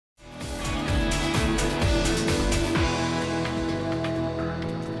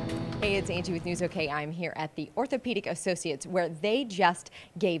it's Angie with News OK. I'm here at the Orthopedic Associates, where they just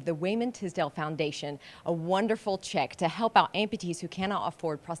gave the Wayman Tisdale Foundation a wonderful check to help out amputees who cannot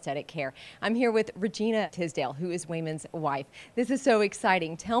afford prosthetic care. I'm here with Regina Tisdale, who is Wayman's wife. This is so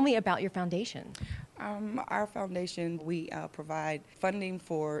exciting. Tell me about your foundation. Our foundation, we provide funding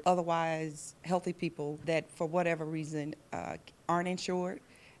for otherwise healthy people that, for whatever reason, aren't insured.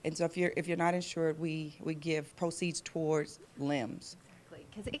 And so if you're not insured, we give proceeds towards limbs.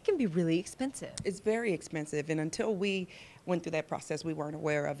 Because it can be really expensive. It's very expensive, and until we went through that process, we weren't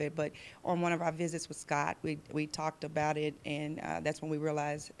aware of it. But on one of our visits with Scott, we talked about it, and that's when we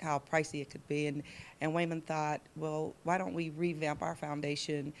realized how pricey it could be. And Wayman thought, well, why don't we revamp our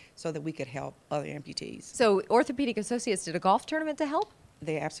foundation so that we could help other amputees? So Orthopedic Associates did a golf tournament to help?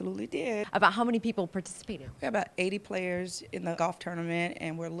 They absolutely did. About how many people participated? We have about 80 players in the golf tournament,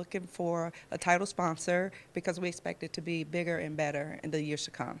 and we're looking for a title sponsor because we expect it to be bigger and better in the years to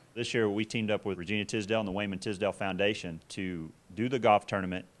come. This year we teamed up with Regina Tisdale and the Wayman Tisdale Foundation to do the golf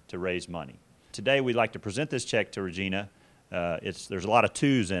tournament to raise money. Today we'd like to present this check to Regina. There's a lot of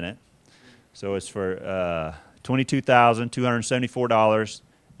twos in it, so it's for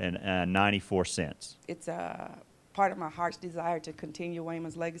 $22,274.94. It's part of my heart's desire to continue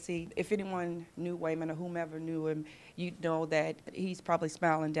Wayman's legacy. If anyone knew Wayman or whomever knew him, you'd know that he's probably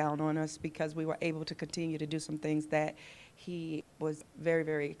smiling down on us because we were able to continue to do some things that he was very,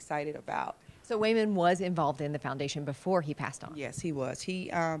 very excited about. So Wayman was involved in the foundation before he passed on? Yes, he was. He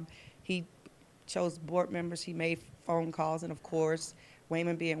chose board members, he made phone calls, and of course,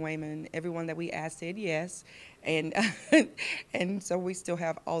 Wayman being Wayman, everyone that we asked said yes. And, and so we still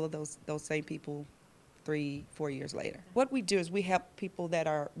have all of those same people 3-4 years later. What we do is we help people that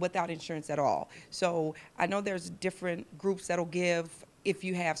are without insurance at all. So I know there's different groups that'll give if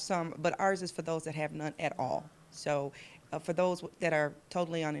you have some, but ours is for those that have none at all. So for those that are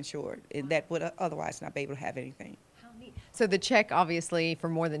totally uninsured and that would otherwise not be able to have anything. How neat. So the check, obviously, for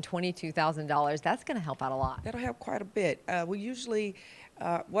more than $22,000, that's going to help out a lot. That'll help quite a bit. We usually,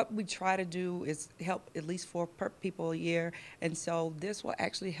 what we try to do is help at least 4 people a year, and so this will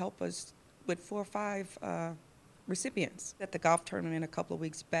actually help us with 4 or 5 recipients. At the golf tournament a couple of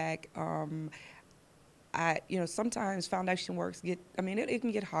weeks back, sometimes foundation works it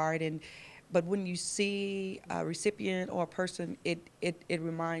can get hard, but when you see a recipient or a person, it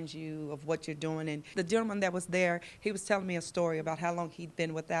reminds you of what you're doing. And the gentleman that was there, he was telling me a story about how long he'd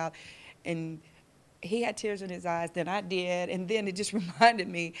been without, and he had tears in his eyes, then I did, and then it just reminded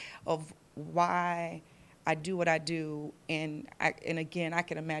me of why I do what I do, and again, I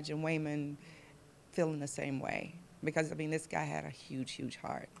can imagine Wayman feeling the same way because, this guy had a huge, huge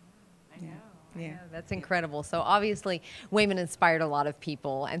heart. I know. Yeah. I know. That's incredible. So obviously, Wayman inspired a lot of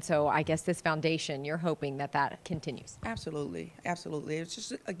people, and so I guess this foundation, you're hoping that continues. Absolutely, absolutely. It's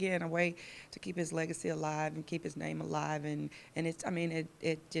just, again, a way to keep his legacy alive and keep his name alive, and it's,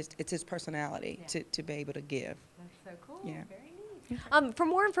 it's his personality to be able to give. That's so cool. Yeah. Very neat. For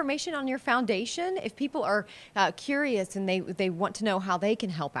more information on your foundation, if people are curious and they want to know how they can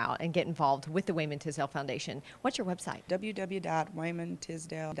help out and get involved with the Wayman Tisdale Foundation, what's your website?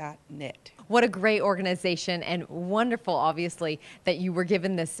 www.waymantisdale.net. What a great organization, and wonderful, obviously, that you were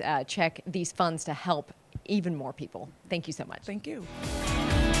given this check, these funds to help even more people. Thank you so much. Thank you.